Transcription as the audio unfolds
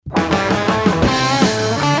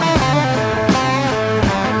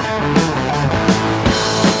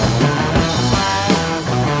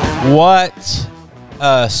What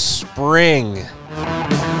a spring.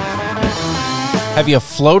 Have you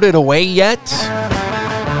floated away yet?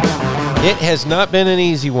 It has not been an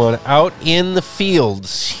easy one out in the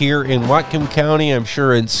fields here in Whatcom County. I'm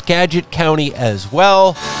sure in Skagit County as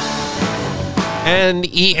well. And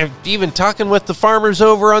even talking with the farmers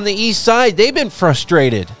over on the east side, they've been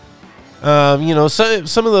frustrated. Some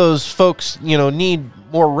of those folks, need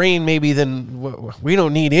more rain maybe than we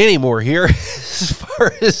don't need any more here. As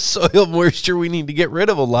far as soil moisture, we need to get rid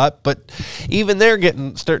of a lot, but even they're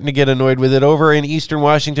starting to get annoyed with it over in Eastern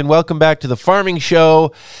Washington. Welcome back to the Farming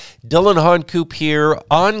Show. Dylan Honcoop here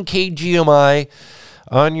on KGMI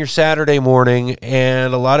on your Saturday morning,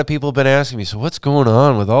 and a lot of people have been asking me, so what's going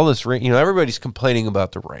on with all this rain? Everybody's complaining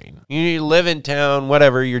about the rain. You live in town,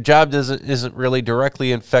 whatever, your job isn't really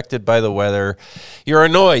directly infected by the weather. You're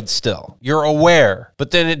annoyed still. You're aware.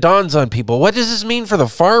 But then it dawns on people, what does this mean for the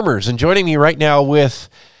farmers? And joining me right now with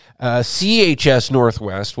CHS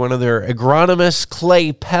Northwest, one of their agronomists,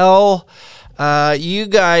 Clay Pell. You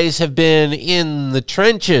guys have been in the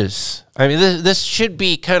trenches. I mean, this should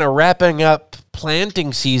be kind of wrapping up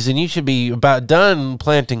planting season. You should be about done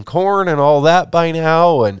planting corn and all that by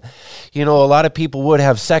now. And, a lot of people would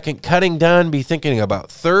have second cutting done, be thinking about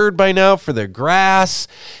third by now for their grass.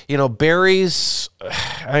 Berries,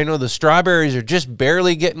 I know the strawberries are just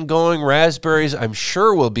barely getting going. Raspberries, I'm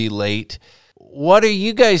sure will be late. What are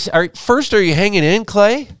you guys, are you hanging in,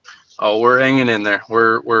 Clay? Oh, we're hanging in there.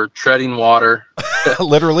 We're treading water.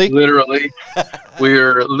 Literally? Literally.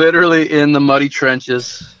 We're literally in the muddy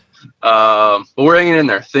trenches. But we're hanging in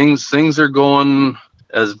there. Things are going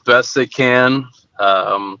as best they can.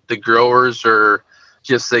 The growers are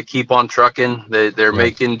they keep on trucking. They're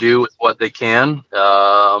making do with what they can.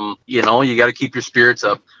 You got to keep your spirits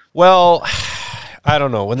up. Well, I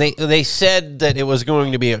don't know. When they said that it was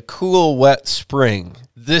going to be a cool, wet spring,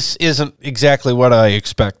 this isn't exactly what I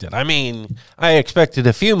expected. I mean, I expected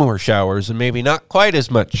a few more showers and maybe not quite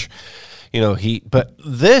as much, heat. But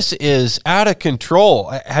this is out of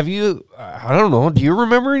control. Have you, I don't know, do you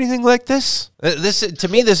remember anything like this? To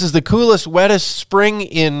me, this is the coolest, wettest spring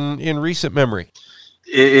in recent memory.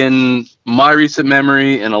 In my recent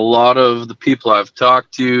memory, and a lot of the people I've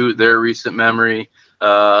talked to, their recent memory,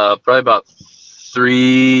 probably about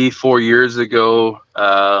 3-4 years ago,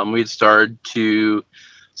 we'd started to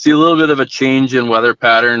see a little bit of a change in weather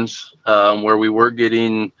patterns, where we were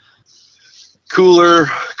getting cooler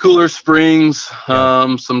springs,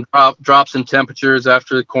 some drops in temperatures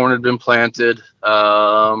after the corn had been planted,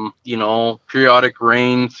 periodic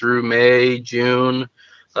rain through May, June.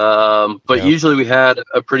 Usually we had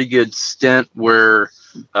a pretty good stint where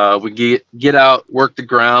we get out, work the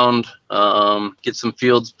ground, get some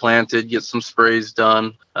fields planted, get some sprays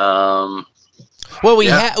done. Well, we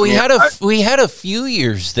had a few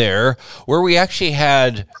years there where we actually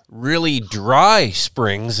had really dry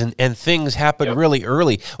springs and things happened really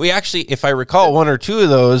early. We actually, if I recall, one or two of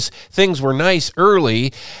those things were nice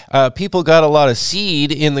early. People got a lot of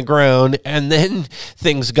seed in the ground, and then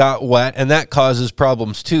things got wet, and that causes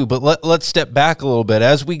problems too. But let's step back a little bit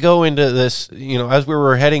as we go into this. As we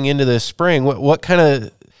were heading into this spring, what kind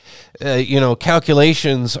of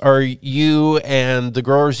calculations are you and the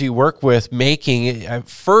growers you work with making? At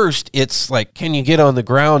first, it's like, can you get on the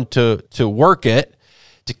ground to work it,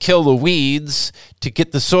 to kill the weeds, to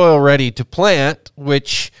get the soil ready to plant,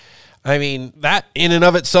 which, I mean, that in and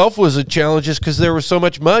of itself was a challenge just because there was so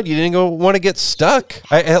much mud. You didn't want to get stuck.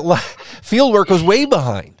 Field work was way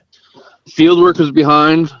behind. Fieldwork was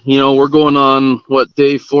behind. We're going on,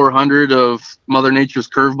 day 400 of Mother Nature's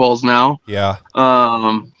curveballs now. Yeah.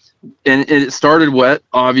 And it started wet,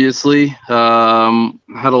 obviously. Had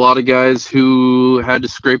a lot of guys who had to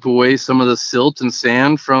scrape away some of the silt and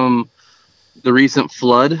sand from the recent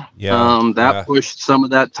flood. That pushed some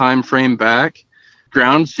of that time frame back.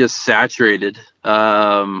 Ground's just saturated.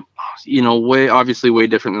 Way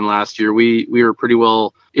different than last year. We were pretty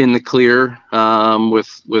well in the clear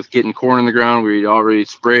with getting corn in the ground. We'd already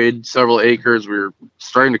sprayed several acres. We were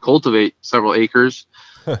starting to cultivate several acres.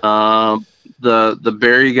 The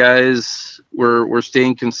berry guys were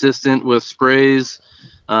staying consistent with sprays.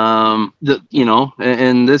 And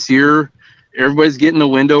this year everybody's getting a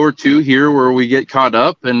window or two here where we get caught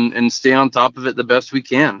up and stay on top of it the best we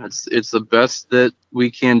can. It's the best that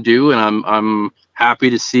we can do, and I'm happy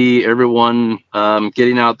to see everyone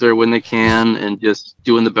getting out there when they can and just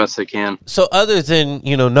doing the best they can. So other than,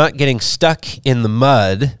 not getting stuck in the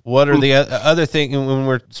mud, what are the other things,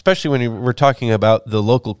 especially when we're talking about the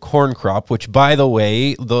local corn crop, which, by the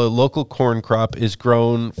way, the local corn crop is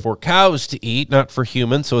grown for cows to eat, not for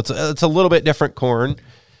humans. So it's a little bit different corn.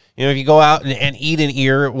 You know, if you go out and eat an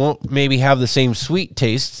ear, it won't maybe have the same sweet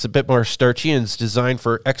taste. It's a bit more starchy, and it's designed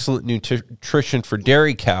for excellent nutrition for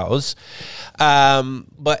dairy cows. And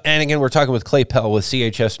again, we're talking with Clay Pell with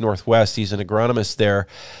CHS Northwest. He's an agronomist there.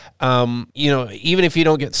 You know, even if you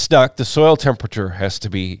don't get stuck, the soil temperature has to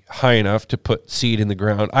be high enough to put seed in the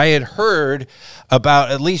ground. I had heard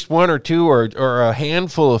about at least one or two or a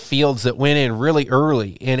handful of fields that went in really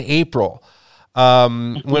early in April,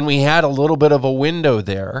 when we had a little bit of a window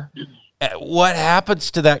there. What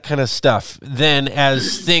happens to that kind of stuff then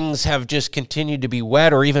as things have just continued to be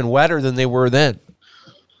wet or even wetter than they were then?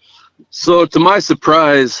 So to my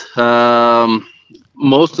surprise,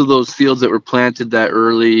 most of those fields that were planted that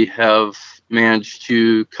early have managed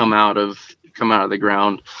to come out of the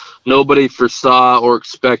ground. Nobody foresaw or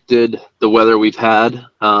expected the weather we've had.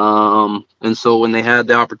 And so when they had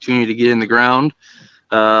the opportunity to get in the ground,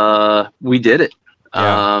 we did it.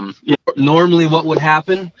 Yeah. You know, normally what would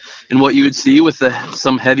happen and what you would see with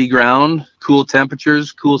some heavy ground, cool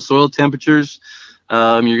temperatures, cool soil temperatures,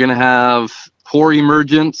 you're going to have poor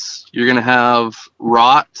emergence. You're going to have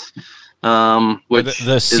rot. Which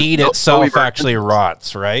the seed itself actually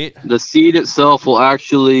rots, right? The seed itself will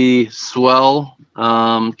actually swell,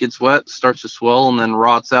 gets wet, starts to swell, and then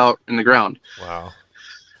rots out in the ground. Wow.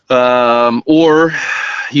 Or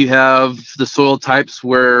you have the soil types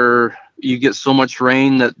where you get so much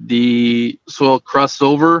rain that the soil crusts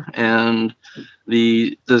over and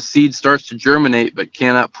the seed starts to germinate but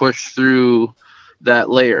cannot push through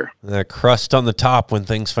that layer. That crust on the top when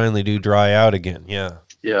things finally do dry out again. Yeah.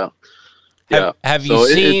 Yeah. Have you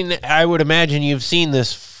seen, I would imagine you've seen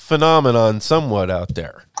this phenomenon somewhat out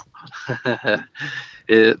there.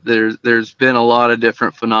 There's been a lot of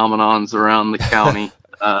different phenomenons around the county.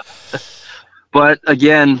 But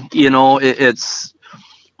again, you know, it's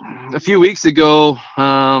a few weeks ago,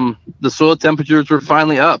 the soil temperatures were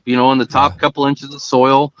finally up, you know, in the top couple inches of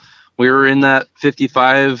soil. We were in that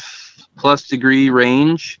 55 plus degree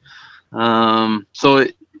range.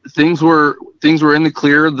 Things were in the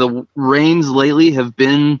clear. The rains lately have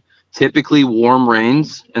been typically warm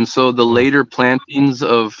rains, and so the later plantings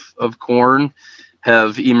of corn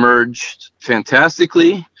have emerged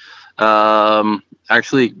fantastically.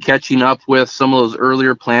 Actually catching up with some of those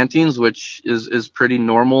earlier plantings, which is pretty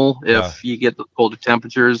normal if you get the colder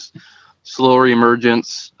temperatures, slower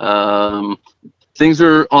emergence. Things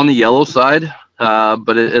are on the yellow side.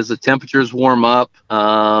 But as the temperatures warm up,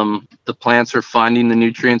 the plants are finding the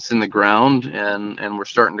nutrients in the ground, and we're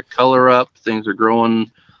starting to color up. Things are growing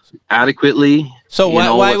adequately. So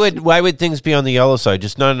why would things be on the yellow side?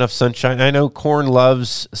 Just not enough sunshine? I know corn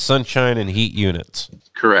loves sunshine and heat units.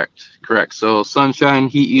 Correct. So sunshine,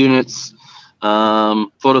 heat units,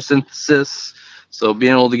 photosynthesis. So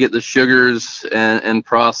being able to get the sugars and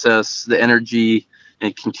process the energy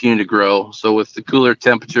and continue to grow. So with the cooler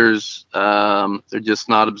temperatures, they're just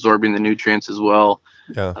not absorbing the nutrients as well.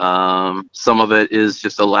 Yeah. Some of it is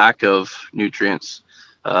just a lack of nutrients.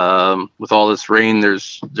 With all this rain,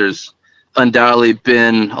 there's undoubtedly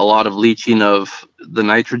been a lot of leaching of the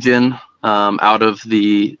nitrogen out of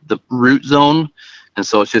the root zone. And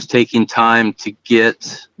so it's just taking time to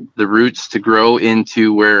get the roots to grow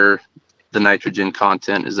into where the nitrogen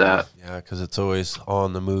content is at. Yeah, because it's always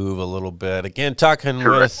on the move a little bit. Again, talking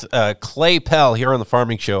with Clay Pell here on the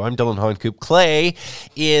Farming Show. I'm Dylan Honcoop. Clay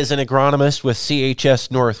is an agronomist with CHS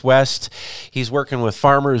Northwest. He's working with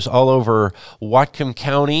farmers all over Whatcom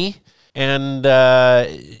County, and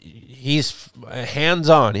he's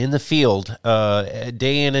hands-on in the field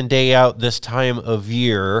day in and day out this time of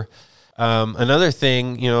year. Another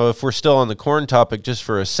thing, you know, if we're still on the corn topic just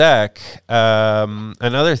for a sec,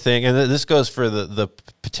 another thing, and this goes for the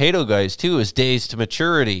potato guys too, is days to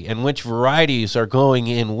maturity and which varieties are going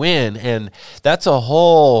in when. And that's a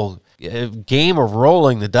whole game of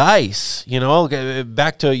rolling the dice, you know.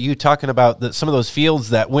 Back to you talking about some of those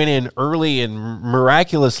fields that went in early and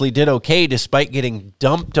miraculously did okay despite getting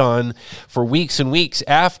dumped on for weeks and weeks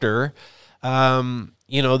after.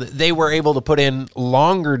 You know, they were able to put in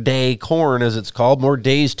longer day corn, as it's called, more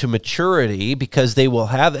days to maturity, because they will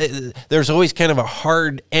have, there's always kind of a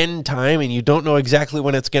hard end time, and you don't know exactly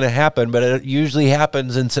when it's going to happen, but it usually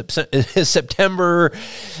happens in September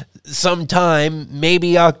sometime,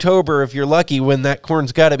 maybe October if you're lucky, when that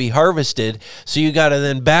corn's got to be harvested. So you got to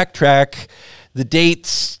then backtrack the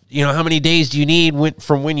dates, you know, how many days do you need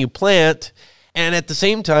from when you plant. And at the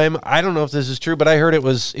same time, I don't know if this is true, but I heard it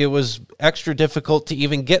was extra difficult to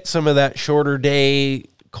even get some of that shorter day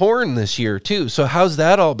corn this year too. So how's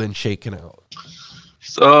that all been shaken out?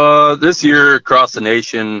 So this year across the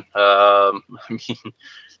nation, I mean,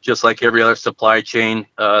 just like every other supply chain,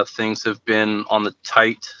 things have been on the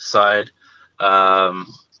tight side.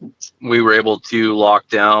 We were able to lock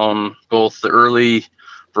down both the early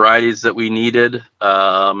varieties that we needed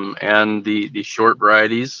and the short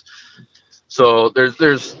varieties. So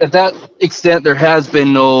there's at that extent there has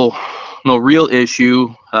been no real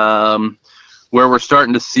issue. Where we're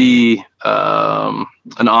starting to see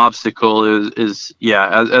an obstacle is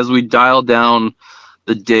as we dial down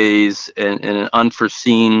the days and an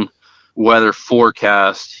unforeseen weather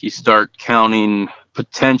forecast, you start counting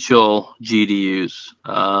potential GDUs.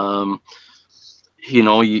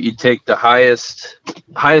 You take the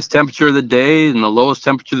highest temperature of the day and the lowest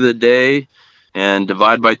temperature of the day and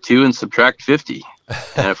divide by 2 and subtract 50.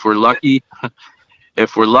 And if we're lucky,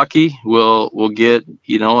 we'll get,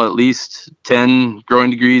 at least 10 growing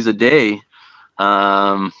degrees a day,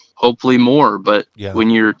 hopefully more. But when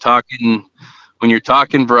you're talking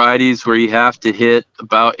varieties where you have to hit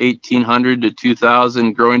about 1,800 to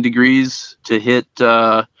 2,000 growing degrees to hit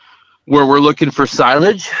where we're looking for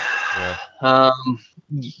silage,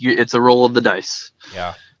 it's a roll of the dice.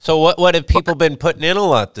 Yeah. So what have people been putting in a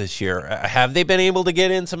lot this year? Have they been able to get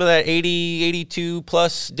in some of that 80, 82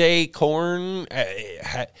 plus day corn?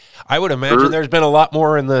 I would imagine there's been a lot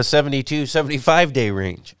more in the 72, 75 day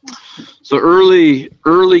range. So early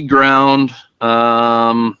ground,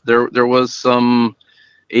 there was some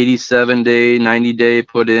 87 day, 90 day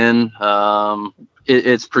put in.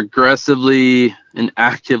 It's progressively and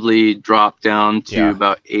actively dropped down to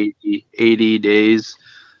about 80 days.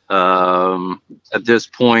 At this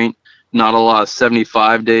point, not a lot of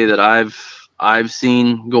 75 day that I've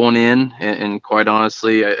seen going in, and quite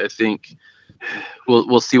honestly, I think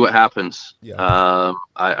we'll see what happens.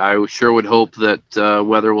 I sure would hope that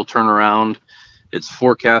weather will turn around. It's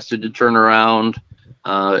forecasted to turn around.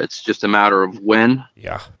 It's just a matter of when.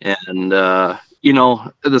 And at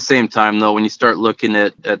the same time, though, when you start looking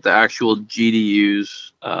at the actual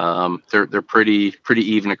GDUs, they're pretty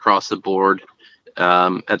even across the board.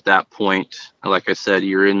 At that point, like I said,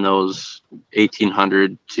 you're in those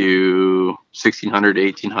 1,800 to 1,600,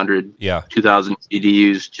 1,800, 2,000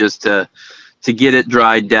 GDUs just to get it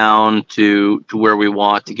dried down to where we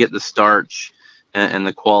want to get the starch and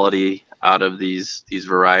the quality out of these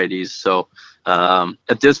varieties. So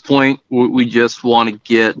at this point, we just want to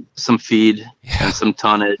get some feed and some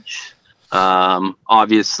tonnage.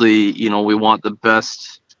 Obviously, we want the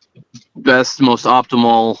best, most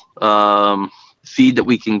optimal feed that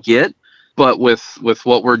we can get, but with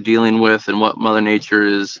what we're dealing with and what Mother Nature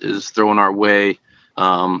is throwing our way,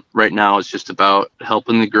 right now it's just about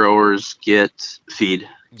helping the growers get feed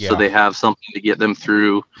so they have something to get them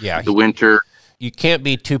through the winter. You can't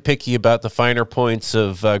be too picky about the finer points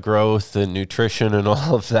of growth and nutrition and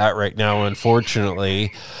all of that right now,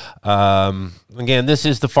 unfortunately. Again, this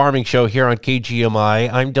is the Farming Show here on KGMI.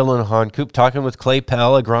 I'm Dylan Honcoop, talking with Clay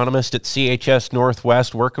Pell, agronomist at CHS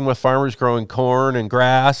Northwest, working with farmers growing corn and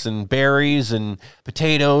grass and berries and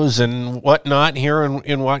potatoes and whatnot here in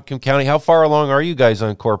Whatcom County. How far along are you guys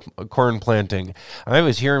on corn planting? I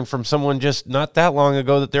was hearing from someone just not that long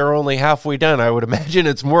ago that they're only halfway done. I would imagine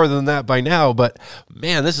it's more than that by now, but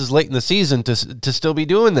man, this is late in the season to still be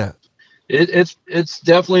doing that. It's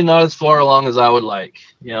definitely not as far along as I would like.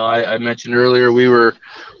 I mentioned earlier we were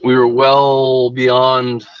well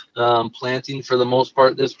beyond planting for the most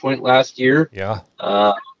part at this point last year.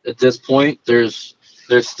 At this point, there's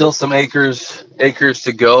still some acres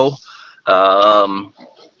to go.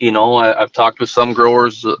 I've talked with some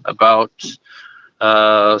growers about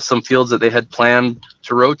some fields that they had planned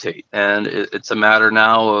to rotate, and it's a matter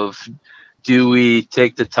now of, do we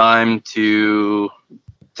take the time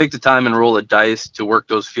and roll the dice to work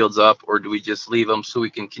those fields up, or do we just leave them so we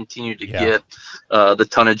can continue to get the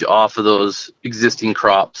tonnage off of those existing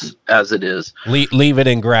crops as it is? Leave it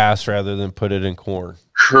in grass rather than put it in corn.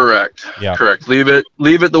 Correct. Correct. Leave it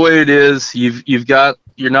the way it is.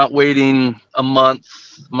 You're not waiting a month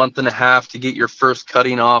and a half to get your first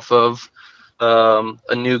cutting off of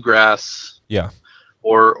a new grass.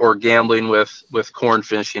 Or gambling with corn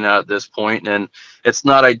finishing out at this point. And it's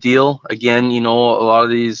not ideal. Again, a lot of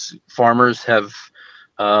these farmers have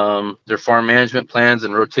their farm management plans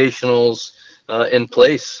and rotationals in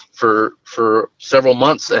place for several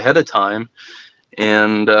months ahead of time.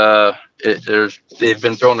 And they've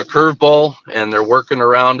been throwing a curveball, and they're working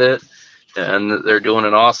around it, and they're doing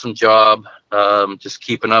an awesome job just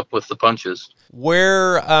keeping up with the punches.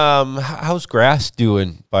 How's grass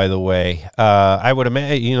doing, by the way? I would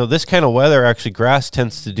imagine, this kind of weather, actually, grass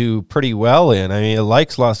tends to do pretty well in. I mean, it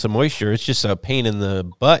likes lots of moisture. It's just a pain in the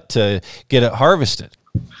butt to get it harvested.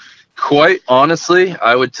 Quite honestly,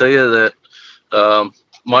 I would tell you that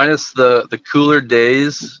minus the cooler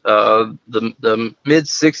days, the mid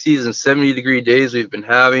 60s and 70-degree days we've been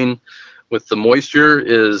having with the moisture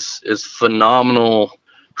is phenomenal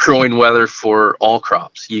growing weather for all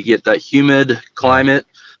crops. You get that humid climate.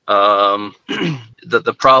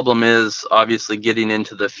 The problem is obviously getting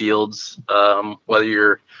into the fields, whether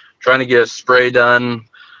you're trying to get a spray done,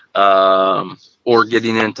 or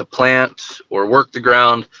getting into plant or work the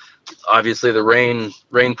ground. Obviously the rain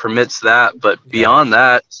permits that, but beyond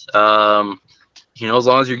that, as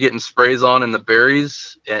long as you're getting sprays on in the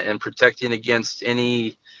berries and protecting against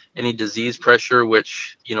any disease pressure,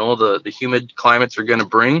 which the humid climates are going to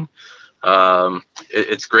bring,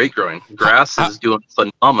 it's great growing. Grass is doing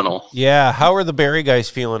phenomenal. Yeah. How are the berry guys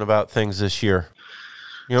feeling about things this year?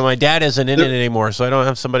 My dad isn't in it anymore, so I don't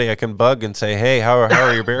have somebody I can bug and say, hey, how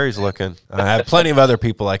are your berries looking? I have plenty of other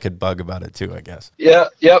people I could bug about it too, I guess. Yeah.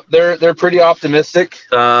 Yep. They're pretty optimistic.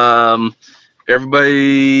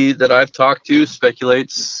 Everybody that I've talked to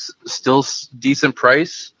speculates still decent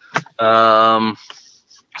price.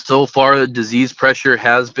 So far the disease pressure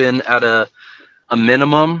has been at a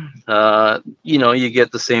minimum. You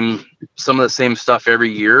get some of the same stuff every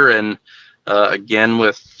year, and again,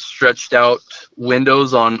 with stretched out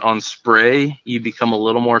windows on spray, you become a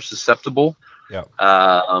little more susceptible. Yeah.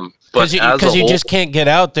 Because you just can't get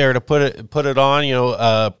out there to put it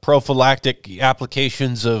on. Prophylactic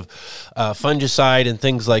applications of fungicide and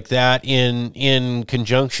things like that in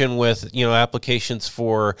conjunction with applications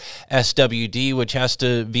for SWD, which has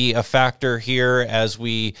to be a factor here as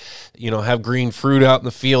we have green fruit out in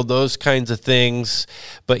the field, those kinds of things.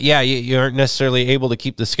 But yeah, you aren't necessarily able to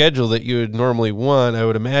keep the schedule that you would normally want, I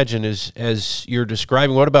would imagine, as you're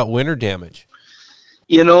describing. What about winter damage?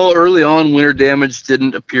 Early on, winter damage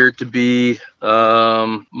didn't appear to be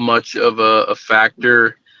much of a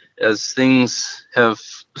factor. As things have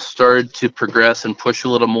started to progress and push a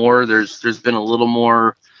little more, there's been a little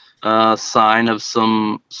more sign of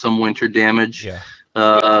some winter damage. Yeah.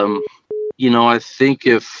 I think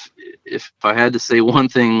if I had to say one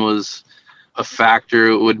thing was a factor,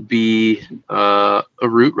 it would be a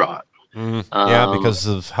root rot. Yeah, because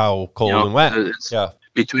of how cold and wet. Yeah.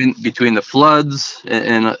 Between the floods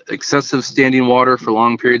and excessive standing water for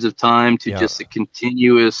long periods of time to just a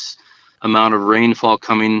continuous amount of rainfall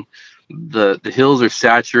coming, the hills are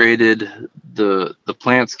saturated, the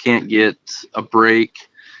plants can't get a break,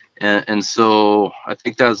 and so I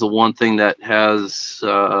think that's the one thing that has,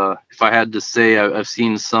 if I had to say, I've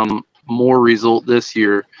seen some more result this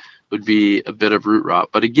year, would be a bit of root rot.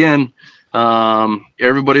 But again,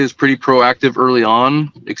 everybody is pretty proactive early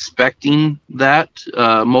on, expecting that,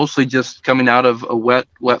 mostly just coming out of a wet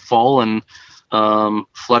fall and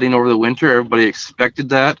flooding over the winter. Everybody expected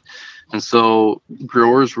that. And so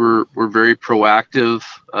growers were very proactive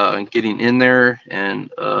in getting in there and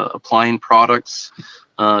applying products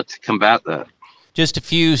to combat that. Just a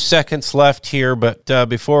few seconds left here, but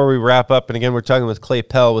before we wrap up, and again, we're talking with Clay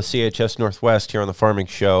Pell with CHS Northwest here on the Farming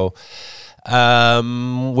Show. We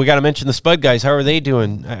got to mention the Spud guys. How are they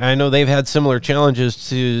doing? I know they've had similar challenges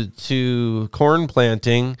to corn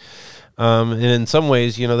planting, and in some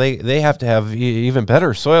ways, they have to have even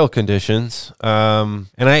better soil conditions. And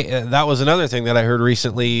that was another thing that I heard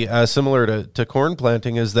recently, similar to corn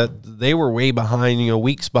planting, is that they were way behind,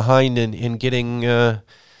 weeks behind in getting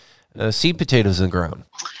seed potatoes in the ground.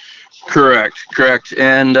 Correct.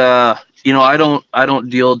 And I don't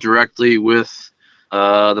deal directly with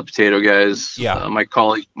the potato guys. Yeah. My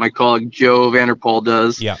colleague Joe Vanderpool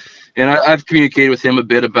does. Yeah. And I've communicated with him a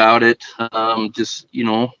bit about it. Just,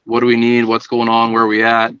 what do we need? What's going on? Where are we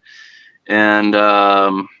at? And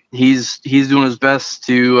he's doing his best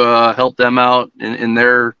to help them out in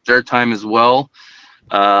their time as well.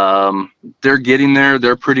 They're getting there.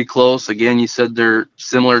 They're pretty close. Again, you said they're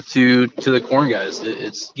similar to the corn guys.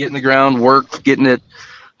 It's getting the ground worked, getting it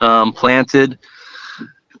planted.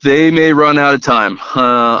 They may run out of time.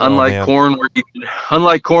 Unlike corn, where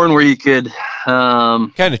you could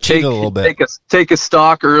kind of cheat a little bit. Take a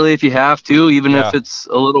stalk early if you have to, even if it's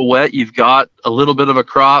a little wet. You've got a little bit of a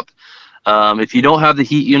crop. If you don't have the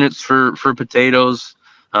heat units for potatoes,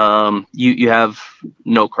 you have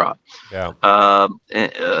no crop. Yeah.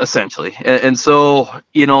 Essentially, and so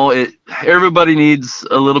everybody needs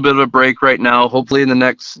a little bit of a break right now. Hopefully, in the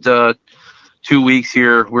next 2 weeks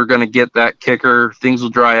here, we're going to get that kicker. Things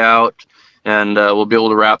will dry out, and we'll be able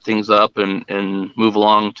to wrap things up and move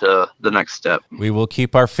along to the next step. We will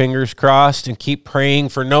keep our fingers crossed and keep praying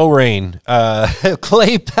for no rain.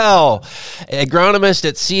 Clay Pell, agronomist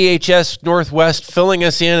at CHS Northwest, filling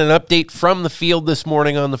us in an update from the field this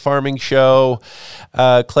morning on the Farming Show.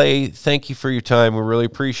 Clay, thank you for your time. We really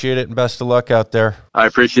appreciate it, and best of luck out there. I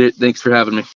appreciate it. Thanks for having me.